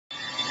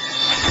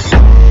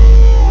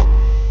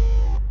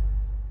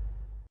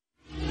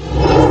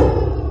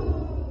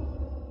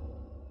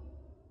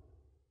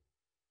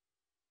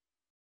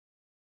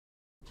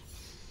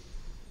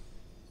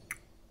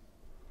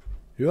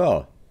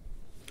Ja,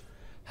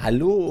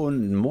 hallo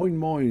und moin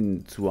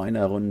moin zu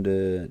einer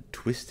Runde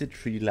Twisted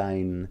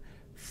Treeline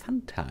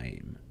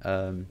Funtime.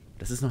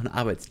 Das ist noch ein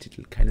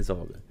Arbeitstitel, keine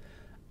Sorge.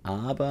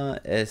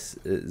 Aber es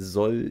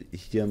soll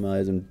hier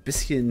mal so ein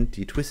bisschen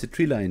die Twisted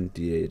Treeline,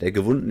 der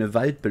gewundene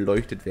Wald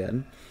beleuchtet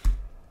werden.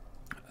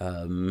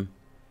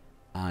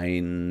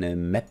 Eine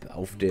Map,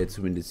 auf der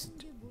zumindest,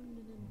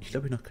 ich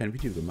glaube, ich noch kein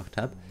Video gemacht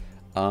habe.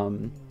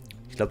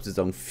 Ich glaube,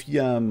 Saison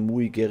 4,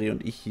 Mui, Gary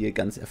und ich hier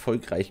ganz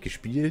erfolgreich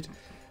gespielt.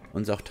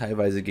 Uns auch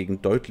teilweise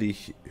gegen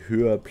deutlich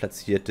höher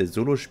platzierte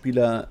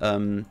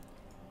Solospieler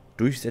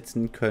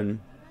durchsetzen können.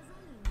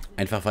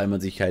 Einfach weil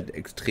man sich halt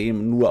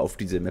extrem nur auf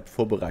diese Map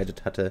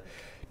vorbereitet hatte,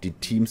 die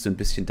Teams so ein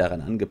bisschen daran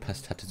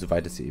angepasst hatte,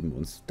 soweit es eben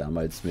uns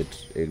damals mit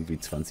irgendwie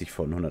 20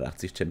 von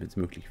 180 Champions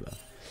möglich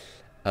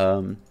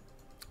war.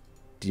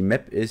 Die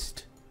Map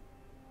ist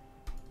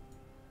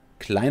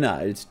kleiner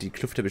als die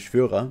Kluft der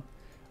Beschwörer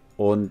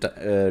und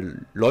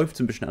läuft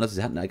so ein bisschen anders.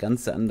 Sie hat eine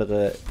ganz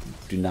andere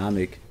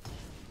Dynamik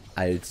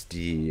als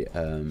die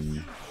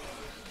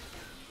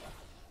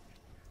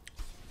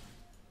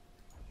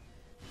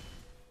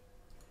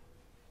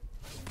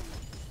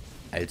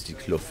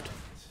Kluft.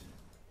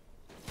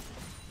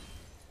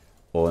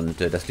 Und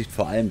das liegt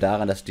vor allem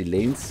daran, dass die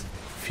Lanes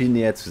viel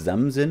näher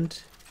zusammen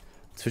sind.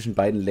 Zwischen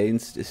beiden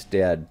Lanes ist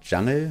der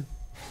Jungle.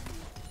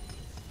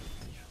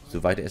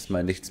 Soweit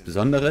erstmal nichts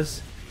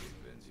Besonderes.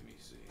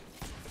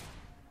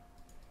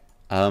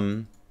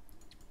 Aber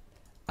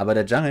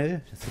der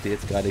Jungle, das seht ihr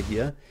jetzt gerade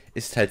hier,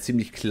 ist halt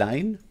ziemlich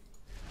klein.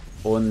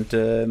 Und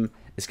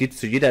es gibt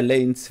zu jeder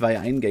Lane 2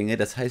 Eingänge.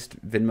 Das heißt,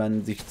 wenn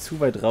man sich zu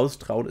weit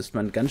raustraut, ist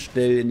man ganz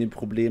schnell in dem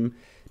Problem,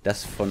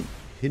 dass von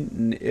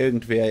hinten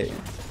irgendwer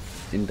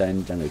in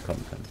deinen Jungle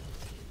kommen kann.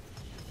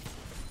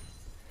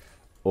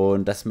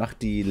 Und das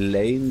macht die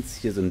Lanes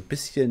hier so ein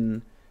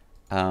bisschen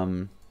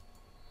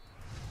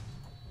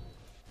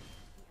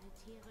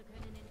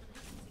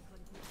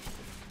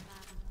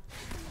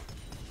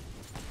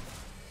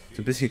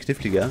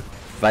kniffliger,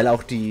 weil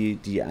auch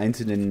die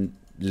einzelnen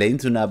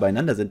Lanes so nah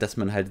beieinander sind, dass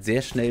man halt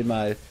sehr schnell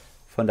mal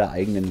von der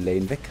eigenen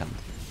Lane weg kann.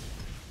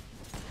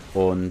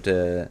 Und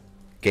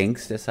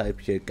Ganks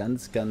deshalb hier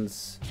ganz,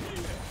 ganz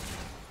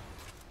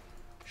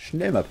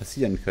schnell mal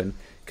passieren können.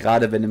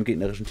 Gerade wenn im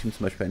gegnerischen Team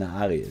zum Beispiel eine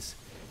Ari ist.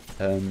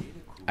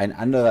 Ein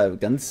anderer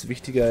ganz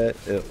wichtiger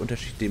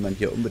Unterschied, den man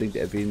hier unbedingt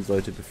erwähnen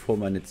sollte, bevor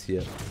man jetzt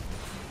hier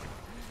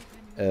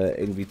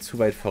irgendwie zu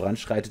weit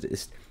voranschreitet,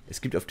 ist,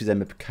 es gibt auf dieser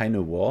Map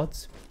keine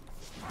Wards.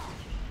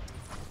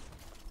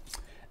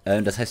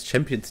 Das heißt,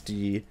 Champions,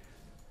 die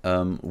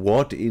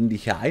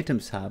Ward-ähnliche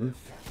Items haben,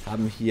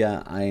 haben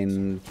hier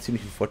einen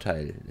ziemlichen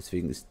Vorteil.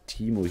 Deswegen ist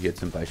Timo hier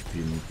zum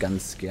Beispiel ein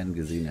ganz gern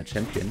gesehener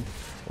Champion.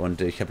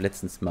 Und ich habe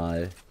letztens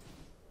mal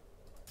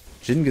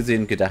Jhin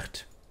gesehen und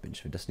gedacht,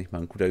 Mensch, wenn das nicht mal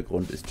ein guter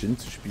Grund ist, Jhin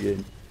zu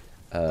spielen,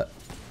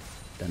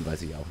 dann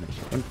weiß ich auch nicht.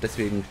 Und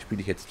deswegen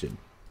spiele ich jetzt Jhin.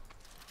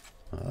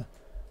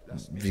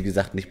 Wie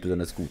gesagt, nicht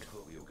besonders gut.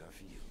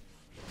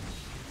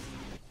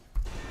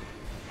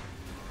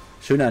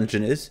 Schöner an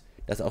Jhin ist,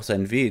 dass auch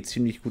sein W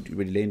ziemlich gut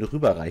über die Lane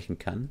rüberreichen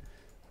kann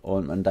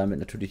und man damit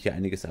natürlich hier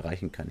einiges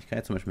erreichen kann. Ich kann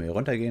jetzt zum Beispiel hier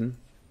runtergehen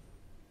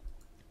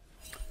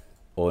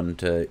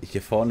und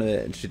hier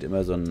vorne entsteht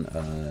immer so ein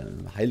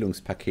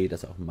Heilungspaket,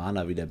 das auch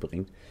Mana wieder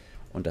bringt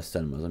und das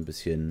dann mal so ein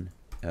bisschen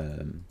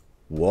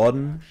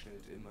warden.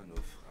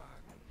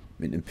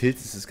 Mit einem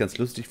Pilz ist es ganz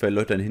lustig, weil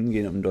Leute dann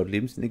hingehen, um dort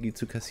Lebensenergie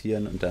zu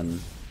kassieren und dann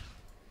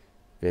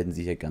werden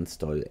sie hier ganz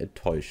doll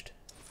enttäuscht.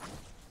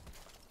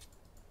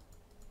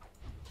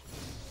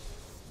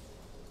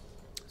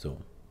 So.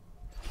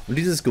 Und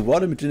dieses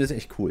Geworden mit Jhin ist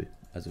echt cool.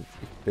 Also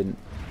ich bin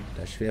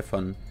da schwer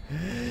von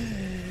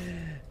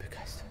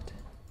begeistert.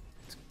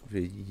 Jetzt gucken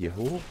wir hier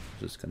hoch.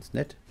 Das ist ganz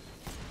nett.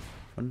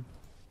 Von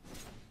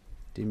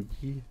dem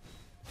Yi.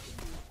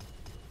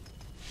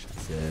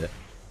 Scheiße.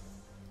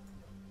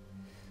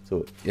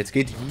 So, jetzt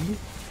geht Yi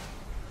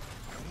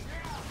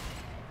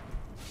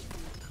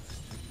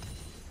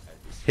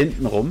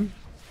hinten rum.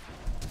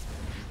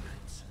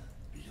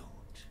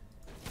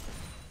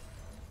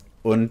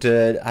 Und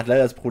hat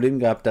leider das Problem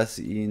gehabt, dass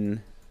ihn...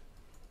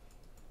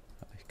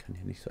 Aber ich kann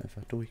hier nicht so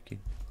einfach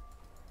durchgehen.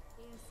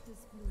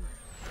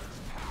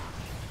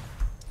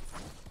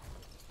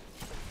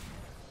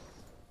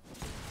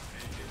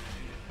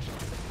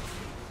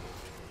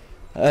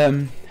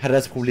 Hatte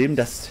das Problem,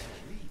 dass...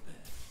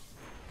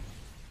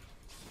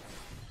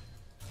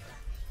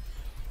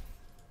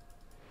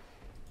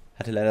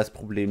 Hatte leider das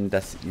Problem,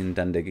 dass ihn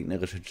dann der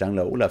gegnerische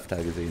Jungler Olaf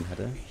da gesehen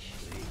hatte.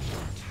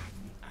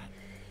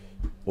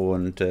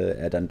 Und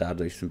er dann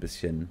dadurch so ein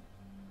bisschen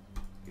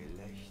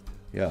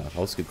ja,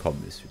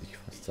 rausgekommen ist, würde ich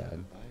fast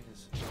sagen.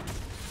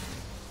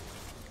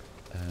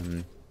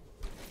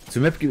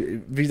 Zur Map,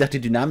 wie gesagt,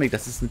 die Dynamik,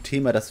 das ist ein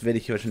Thema, das werde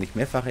ich hier wahrscheinlich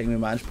mehrfach irgendwie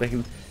mal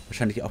ansprechen.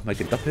 Wahrscheinlich auch mal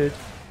gedoppelt.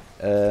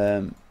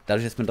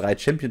 Dadurch, dass man 3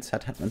 Champions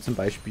hat, hat man zum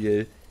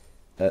Beispiel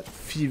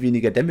viel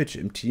weniger Damage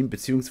im Team,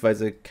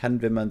 beziehungsweise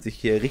kann, wenn man sich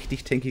hier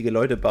richtig tankige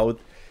Leute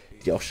baut,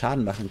 die auch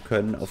Schaden machen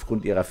können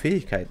aufgrund ihrer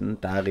Fähigkeiten,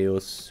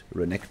 Darius,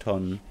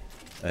 Renekton,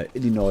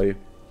 Illinois,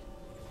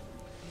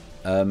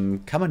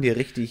 kann man dir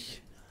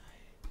richtig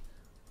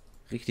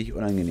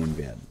unangenehm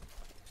werden.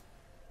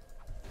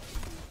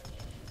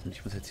 Und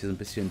ich muss jetzt hier so ein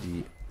bisschen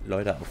die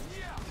Leute auf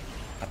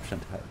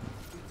Abstand halten.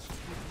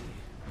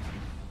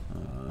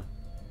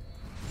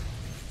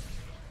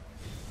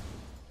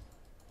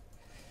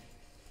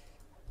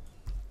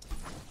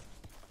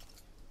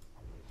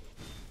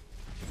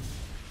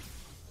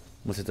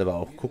 Muss jetzt aber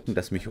auch gucken,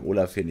 dass mich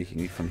Olaf hier nicht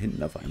irgendwie von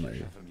hinten auf einmal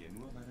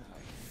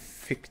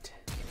fickt.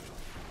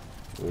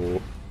 Oh.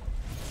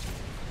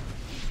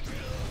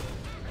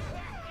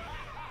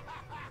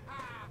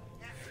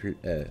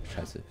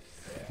 Scheiße.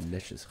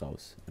 Flash ist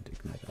raus und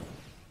Ignite auch.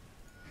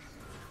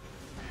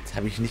 Jetzt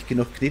habe ich nicht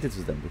genug Knete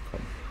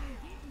zusammenbekommen.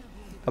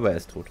 Aber er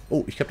ist tot.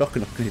 Oh, ich habe doch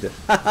genug Knete.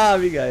 Haha,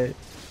 wie geil.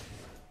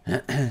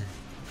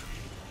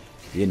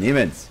 Wir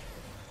nehmen's.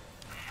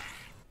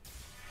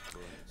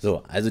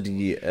 So, also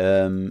die,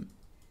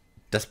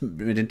 das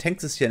mit den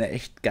Tanks ist ja eine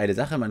echt geile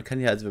Sache. Man kann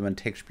ja, also wenn man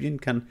Tanks spielen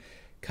kann,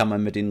 kann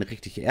man mit denen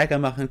richtig Ärger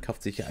machen.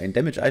 Kauft sich ja ein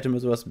Damage-Item oder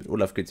sowas. Mit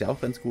Olaf geht es ja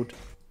auch ganz gut.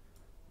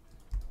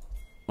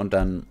 Und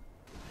dann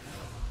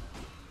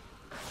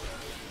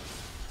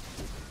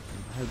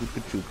gut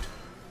gejuckt.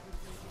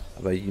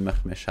 Aber die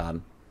macht mehr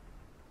Schaden.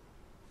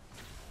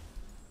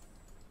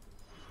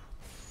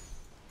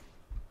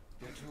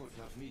 Der Tod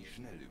darf nie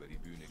schnell über die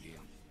Bühne gehen.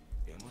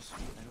 Er muss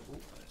wie eine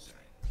Oper sein.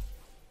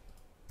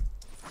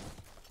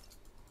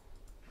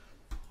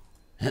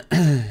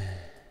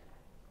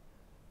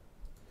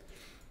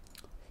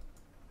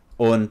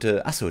 Und,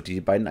 achso, die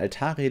beiden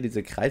Altare,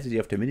 diese Kreise, die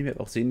ihr auf der Minimap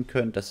auch sehen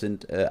könnt, das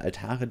sind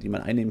Altare, die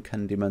man einnehmen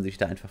kann, indem man sich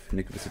da einfach für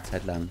eine gewisse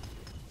Zeit lang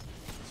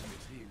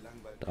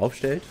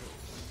draufstellt.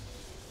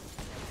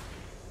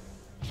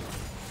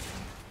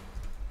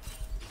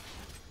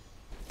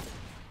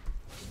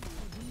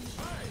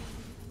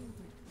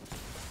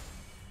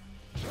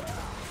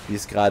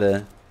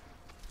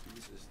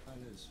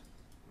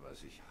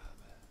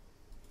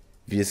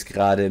 Wie es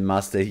gerade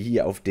Master Yi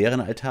auf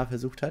deren Altar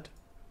versucht hat.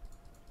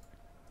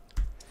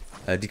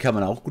 Die kann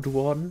man auch gut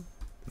warden,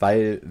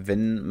 weil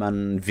wenn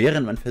man,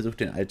 während man versucht,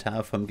 den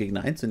Altar vom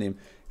Gegner einzunehmen,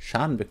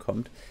 Schaden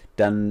bekommt,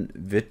 dann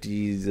wird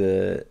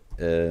diese,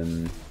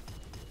 dann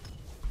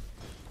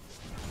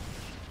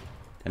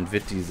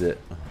wird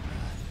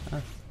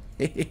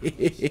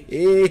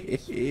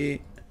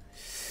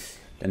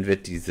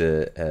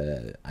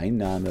diese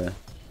Einnahme.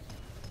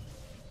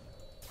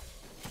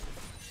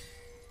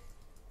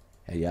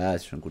 Ja,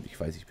 ist schon gut. Ich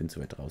weiß, ich bin zu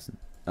weit draußen.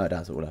 Ah,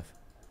 da ist Olaf.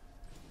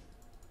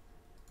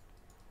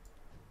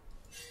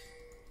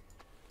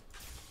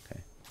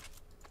 Okay.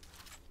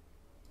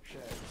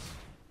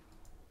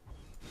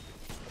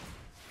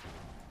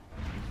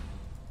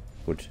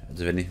 Gut,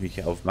 also wenn ich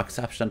mich auf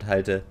Max-Abstand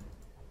halte,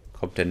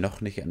 kommt der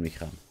noch nicht an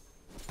mich ran.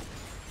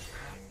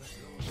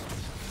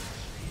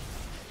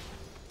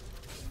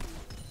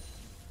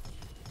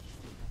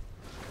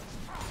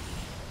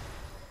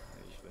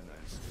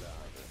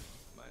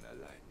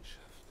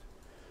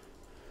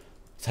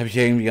 Jetzt habe ich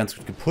ja irgendwie ganz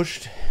gut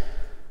gepusht.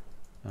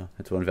 Ja,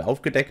 jetzt wurden wir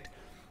aufgedeckt.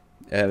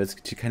 Es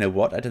gibt hier keine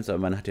Ward-Items, aber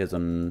man hat ja so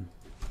ein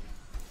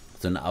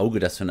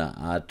Auge, das so eine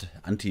Art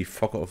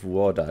Anti-Fog of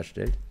War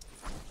darstellt.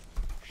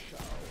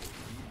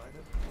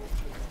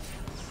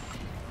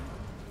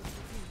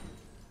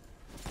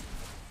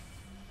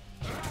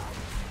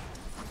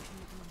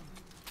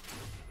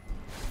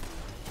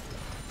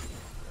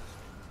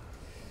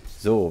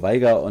 So,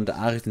 Weiger und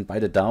Ari sind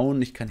beide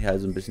down. Ich kann hier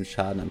also ein bisschen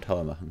Schaden am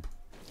Tower machen.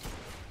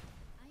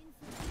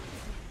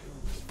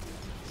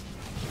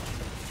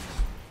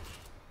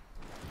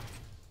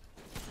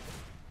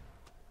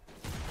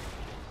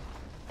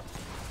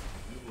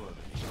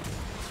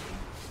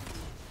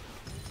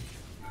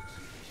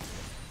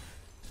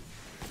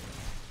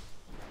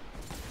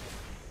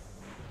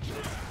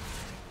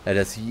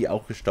 Leider ist sie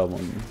auch gestorben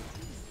unten.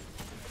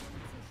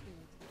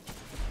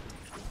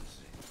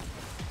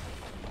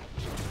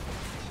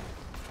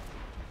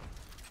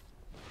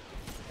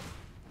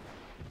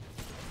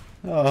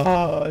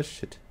 Oh,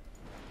 shit.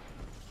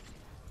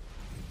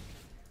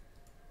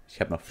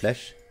 Ich habe noch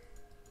Flash.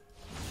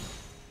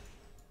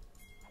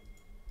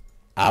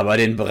 Aber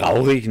den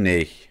brauche ich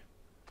nicht.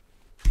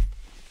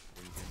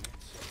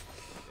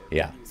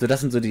 Ja, so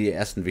das sind so die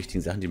ersten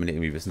wichtigen Sachen, die man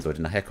irgendwie wissen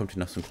sollte. Nachher kommt hier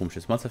noch so ein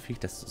komisches Monsterviech.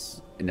 Das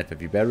ist in etwa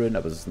wie Baron,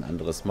 aber es ist ein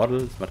anderes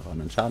Model. Es macht auch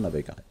anderen Schaden, aber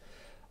egal.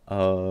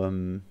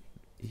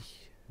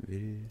 Ich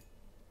will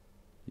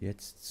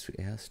jetzt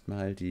zuerst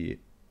mal die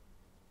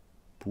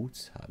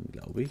Boots haben,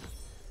 glaube ich.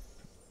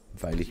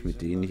 Weil ich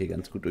mit denen hier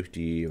ganz gut durch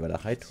die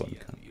Walachei touren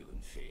kann.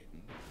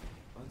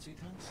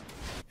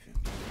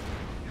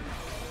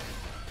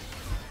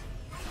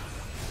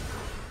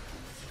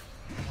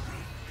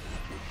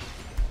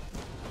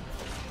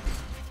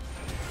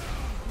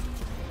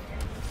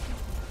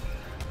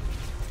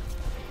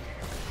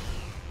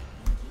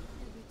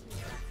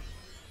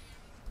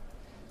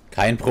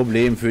 Kein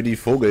Problem für die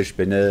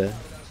Vogelspinne.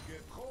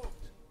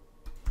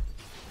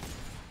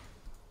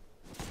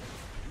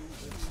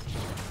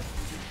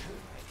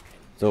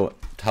 So,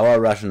 Tower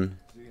rushen.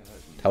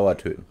 Tower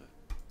töten.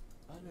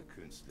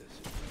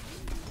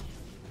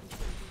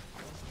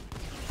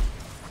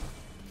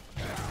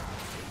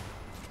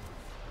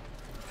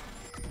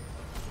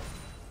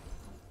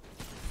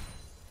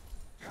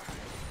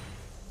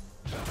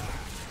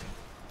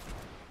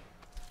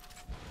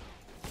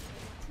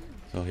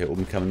 So, hier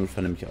oben kann man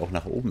nun nämlich auch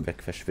nach oben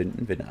weg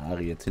verschwinden. Wenn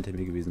Ari jetzt hinter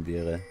mir gewesen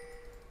wäre,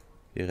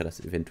 wäre das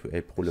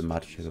eventuell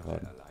problematischer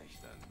geworden.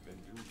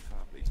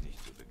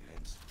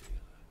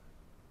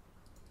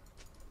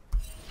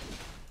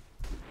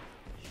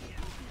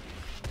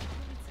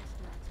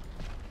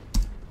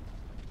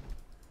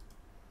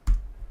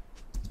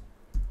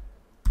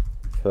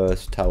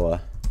 First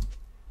Tower.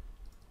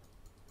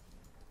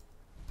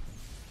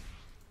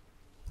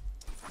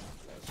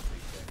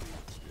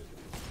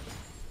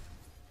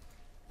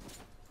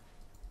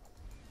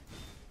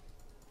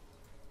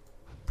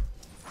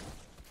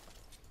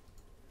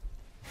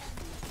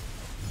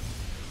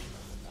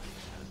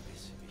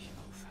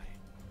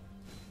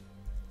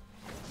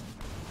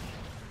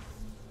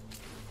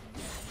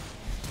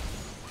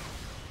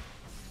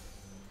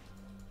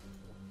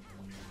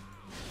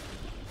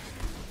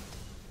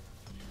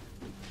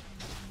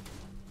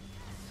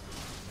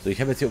 So, ich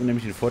habe jetzt hier oben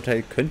nämlich den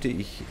Vorteil, könnte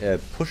ich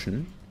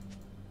pushen.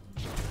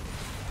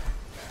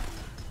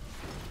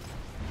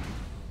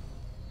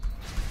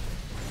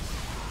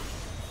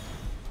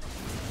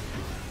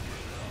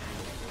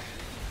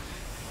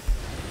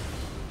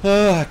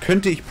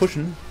 Könnte ich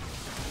pushen.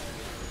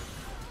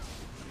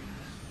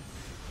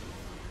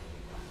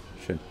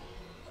 Schön.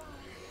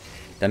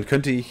 Dann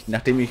könnte ich,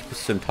 nachdem ich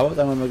bis zum Tower,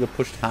 sagen wir mal,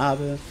 gepusht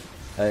habe,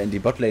 in die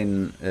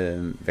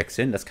Botlane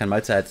wechseln. Das kann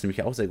Malzer jetzt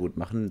nämlich auch sehr gut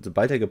machen.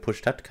 Sobald er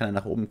gepusht hat, kann er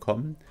nach oben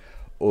kommen.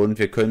 Und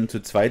wir können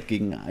zu zweit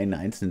gegen einen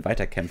Einzelnen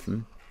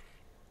weiterkämpfen.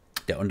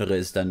 Der andere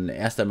ist dann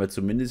erst einmal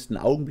zumindest einen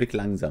Augenblick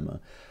langsamer.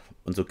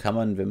 Und so kann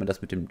man, wenn man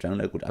das mit dem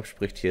Jungler gut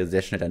abspricht, hier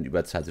sehr schnell eine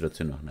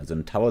Überzahlsituation machen. Also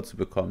einen Tower zu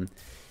bekommen,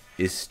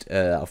 ist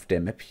auf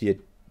der Map hier,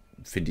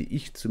 finde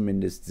ich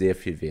zumindest, sehr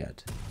viel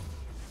wert.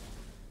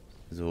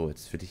 So,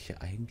 jetzt würde ich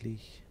hier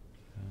eigentlich...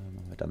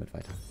 machen wir damit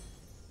weiter.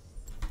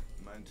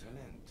 Mein Talent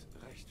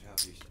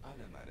rechtfertigt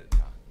alle meine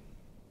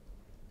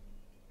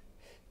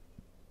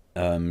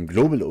Taten.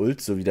 Global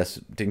Ult, so wie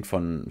das Ding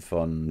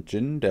von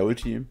Jhin, der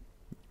Ulti.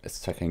 Es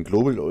ist zwar kein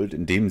Global Ult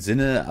in dem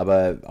Sinne,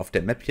 aber auf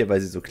der Map hier,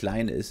 weil sie so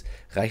klein ist,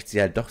 reicht sie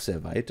halt doch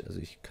sehr weit. Also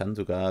ich kann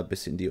sogar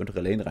bis in die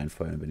untere Lane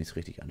reinfeuern, wenn ich es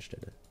richtig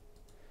anstelle.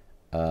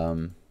 Ich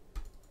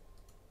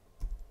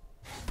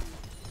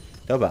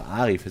glaube,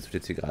 Ari versucht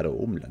jetzt hier gerade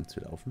oben lang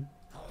zu laufen.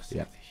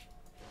 Ja.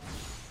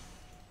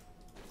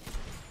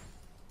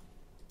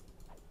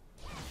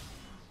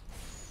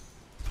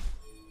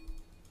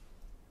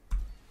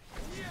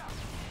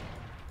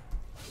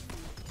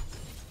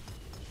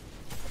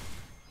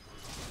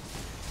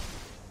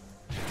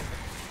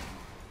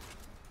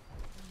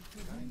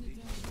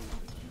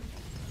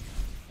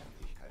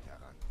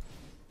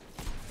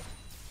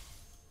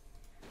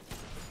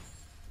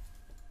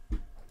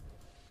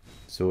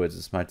 So, jetzt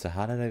ist Malzer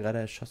da gerade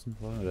erschossen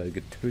worden oder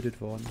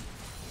getötet worden.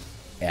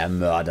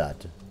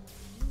 Ermördert.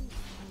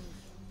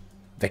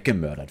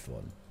 Weggemördert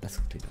worden.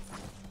 Das klingt doch.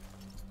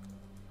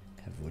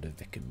 Er wurde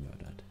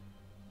weggemördert.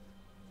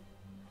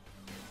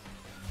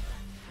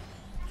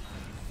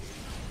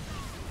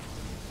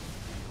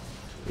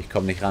 Ich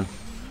komme nicht ran.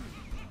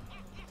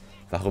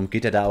 Warum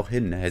geht er da auch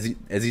hin? Er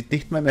sieht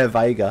nicht mal mehr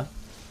Weiger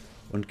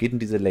und geht in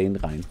diese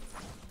Lane rein.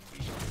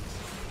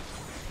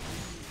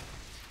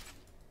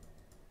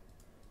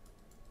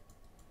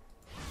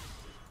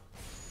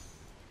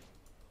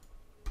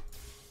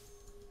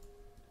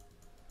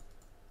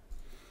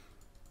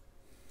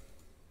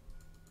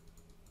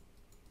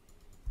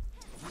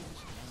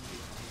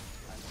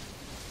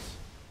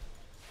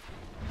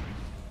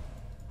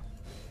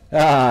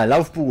 Ah,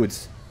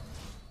 Laufboots.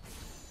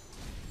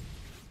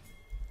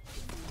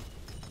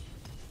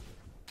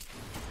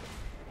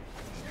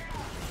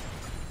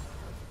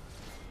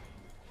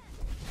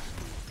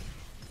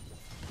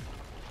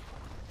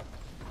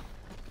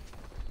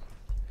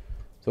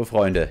 So,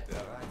 Freunde.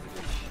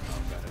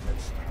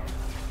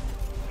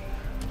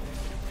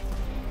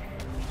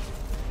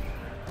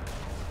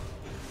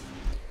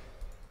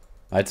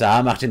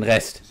 Malzer macht den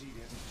Rest.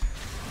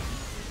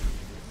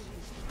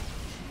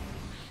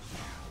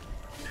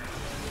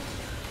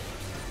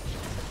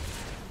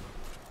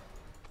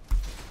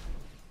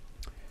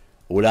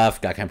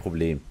 Olaf, gar kein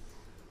Problem.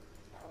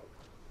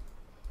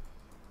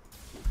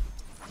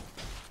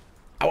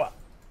 Aua.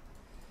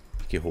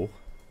 Ich gehe hoch.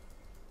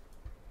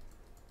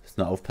 Muss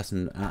nur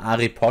aufpassen.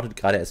 Ari portet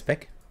gerade erst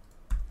weg.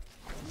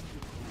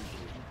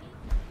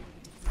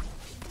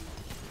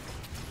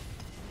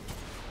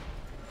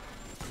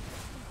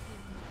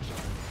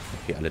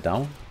 Okay, alle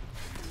down.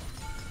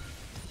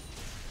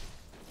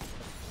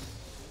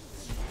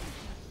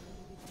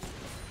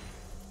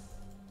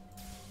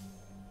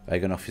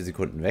 Weiger noch 4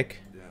 Sekunden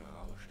weg.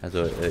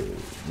 Also,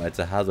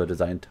 Malzer sollte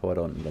seinen Tower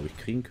da unten, glaube ich,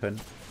 kriegen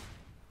können.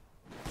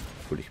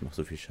 Obwohl, ich mache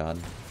so viel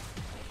Schaden.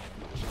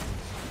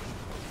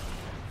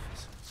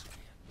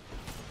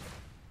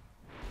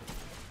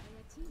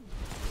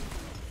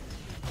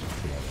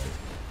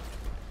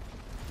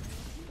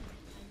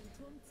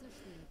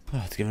 Oh,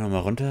 jetzt gehen wir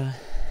nochmal runter.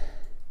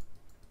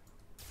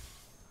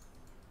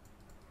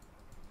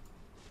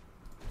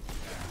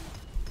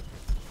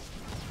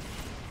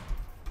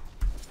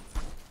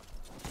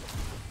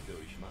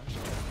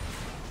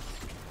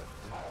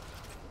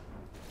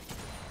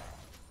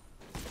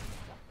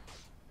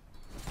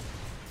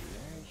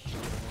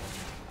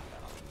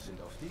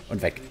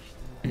 Und weg.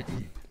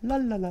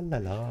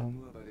 Lalalala.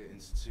 Nur bei der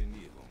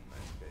Inszenierung mein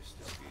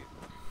Bestes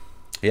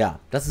geben. Ja,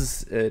 das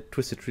ist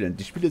Twisted Treeline.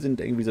 Die Spiele sind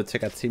irgendwie so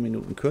circa 10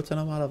 Minuten kürzer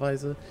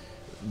normalerweise,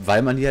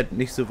 weil man hier halt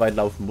nicht so weit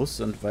laufen muss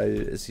und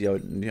weil es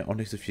hier auch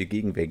nicht so viel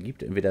Gegenwehr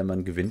gibt. Entweder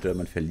man gewinnt oder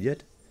man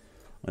verliert.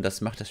 Und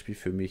das macht das Spiel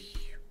für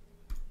mich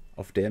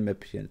auf der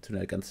Map hier zu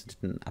einer ganz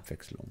netten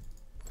Abwechslung.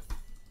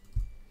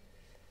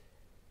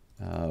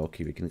 Ah,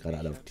 okay, wir gehen gerade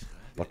alle auf die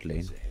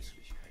Botlane.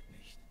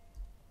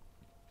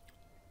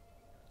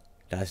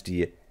 Da ist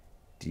die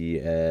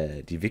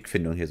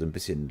Wegfindung hier so ein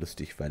bisschen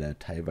lustig, weil er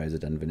teilweise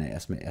dann, wenn er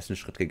erstmal den ersten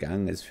Schritt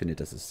gegangen ist, findet,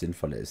 dass es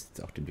sinnvoller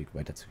ist, auch den Weg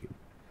weiterzugehen.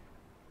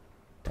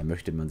 Da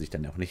möchte man sich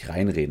dann auch nicht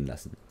reinreden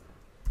lassen.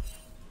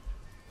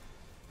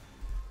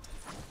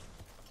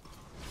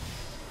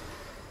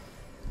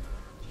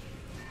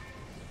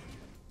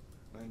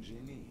 Mein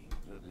Genie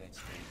wird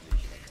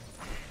letztendlich.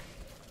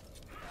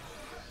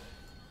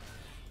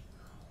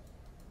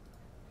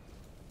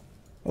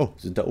 Oh,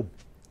 sind da oben.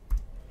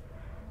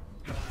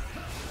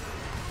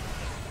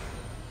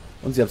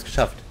 Und sie haben es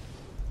geschafft.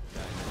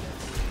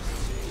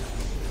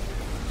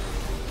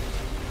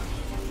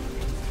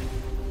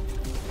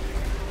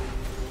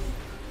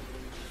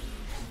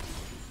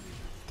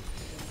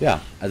 Ja,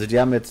 also die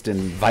haben jetzt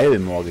den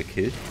Weilmore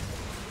gekillt.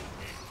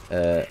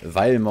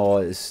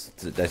 Weilmore ist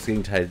das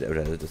Gegenteil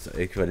oder das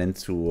Äquivalent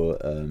zu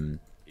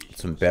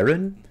zum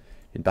Baron.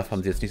 Den Buff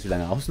haben sie jetzt nicht so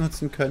lange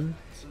ausnutzen können.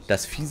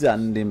 Das Fiese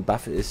an dem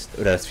Buff ist,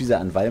 oder das Fiese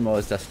an Weilmore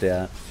ist, dass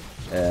der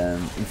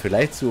im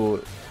Vergleich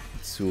zum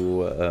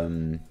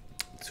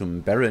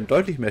Baron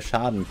deutlich mehr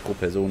Schaden pro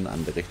Person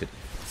angerichtet.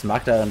 Das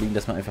mag daran liegen,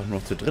 dass man einfach nur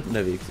noch zu dritt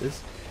unterwegs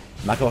ist.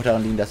 Mag auch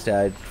daran liegen, dass der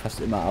halt fast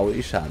immer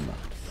AOE-Schaden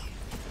macht.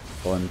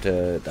 Und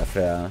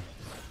dafür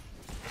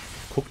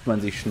guckt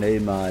man sich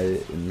schnell mal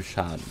im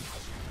Schaden.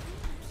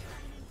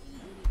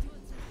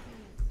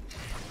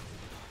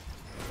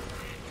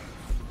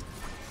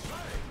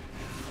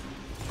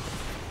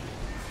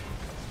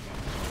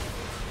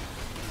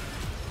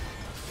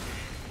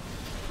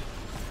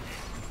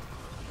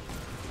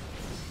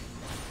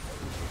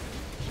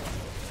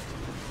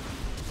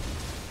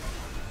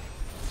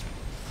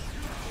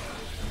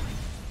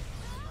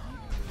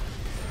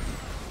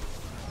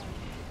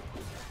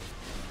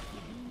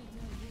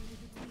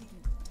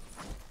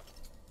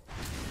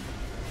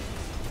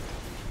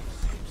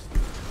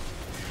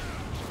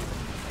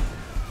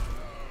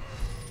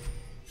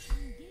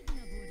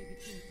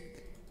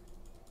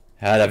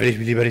 Ja, da will ich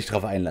mich lieber nicht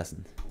drauf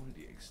einlassen. Ohne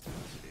die Ekstase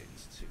der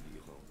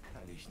Inszenierung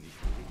kann ich nicht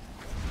gewinnen.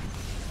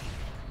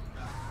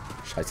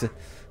 Scheiße.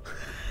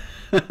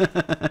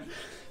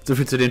 So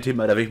viel zu dem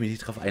Thema, da will ich mich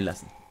nicht drauf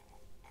einlassen.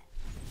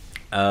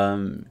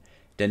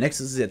 Der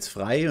Nexus ist jetzt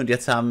frei und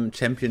jetzt haben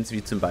Champions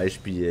wie zum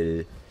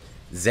Beispiel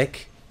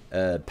Zack,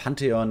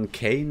 Pantheon,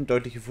 Kayn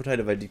deutliche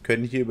Vorteile, weil die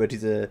können hier über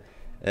diese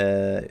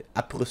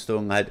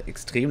Abrüstung halt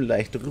extrem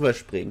leicht drüber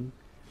springen.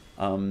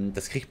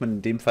 Das kriegt man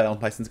in dem Fall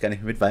auch meistens gar nicht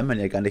mehr mit, weil man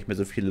ja gar nicht mehr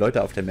so viele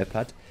Leute auf der Map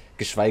hat,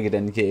 geschweige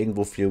denn hier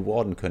irgendwo viel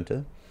warden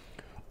könnte.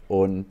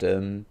 Und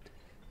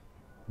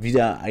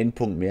wieder ein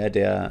Punkt mehr,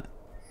 der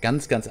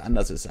ganz, ganz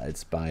anders ist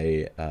als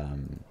bei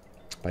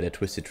der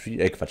Twisted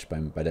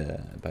Treeline,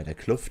 bei der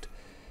Kluft,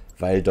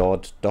 weil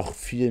dort doch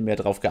viel mehr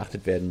drauf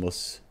geachtet werden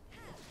muss,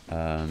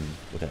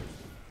 oder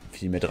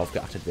viel mehr drauf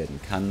geachtet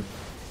werden kann,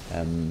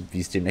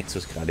 wie es dem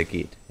Nexus gerade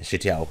geht. Es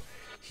steht ja auch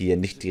hier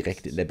nicht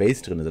direkt in der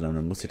Base drin, sondern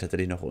man muss hier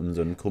tatsächlich noch um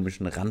so einen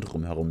komischen Rand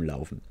herum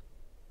laufen.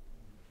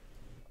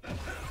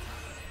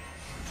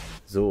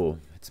 So,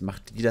 jetzt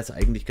macht die das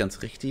eigentlich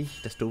ganz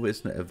richtig. Das Doofe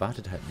ist nur, er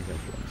wartet halt nicht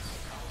auf uns.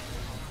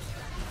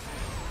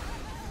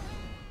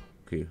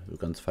 Okay, so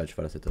ganz falsch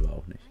war das jetzt aber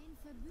auch nicht.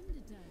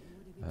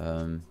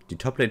 Die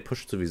Toplane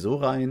pusht sowieso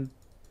rein.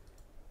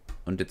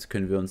 Und jetzt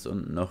können wir uns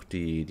unten noch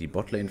die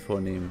Botlane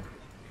vornehmen.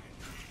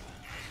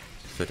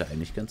 Das sollte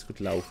eigentlich ganz gut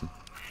laufen.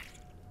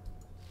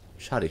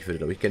 Schade, ich würde,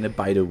 glaube ich, gerne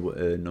beide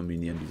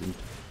nominieren. Die sind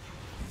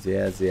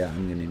sehr, sehr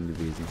angenehm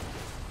gewesen.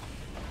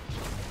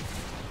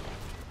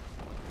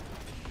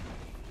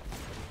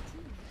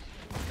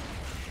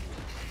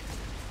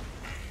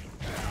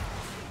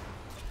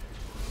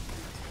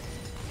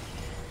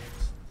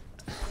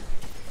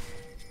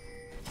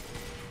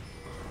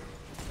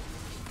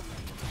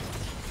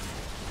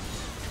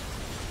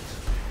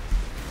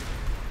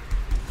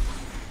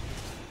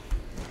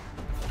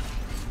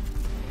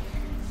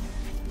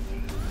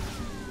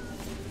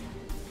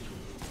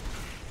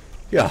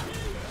 Ja,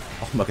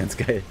 auch mal ganz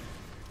geil.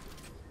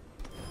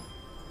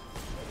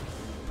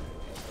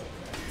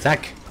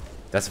 Zack,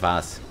 das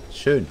war's.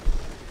 Schön.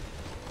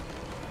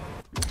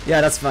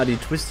 Ja, das war die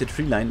Twisted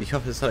Treeline. Ich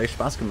hoffe, es hat euch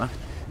Spaß gemacht.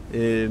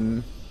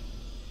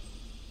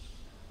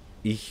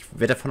 Ich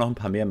werde davon noch ein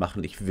paar mehr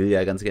machen. Ich will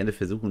ja ganz gerne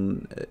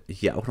versuchen,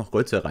 hier auch noch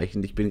Gold zu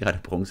erreichen. Ich bin gerade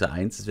Bronze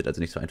 1. Es wird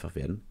also nicht so einfach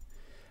werden.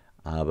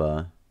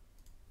 Aber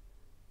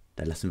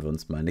da lassen wir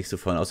uns mal nicht so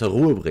von außer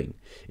Ruhe bringen.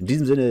 In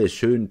diesem Sinne,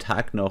 schönen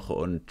Tag noch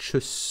und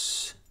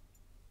tschüss.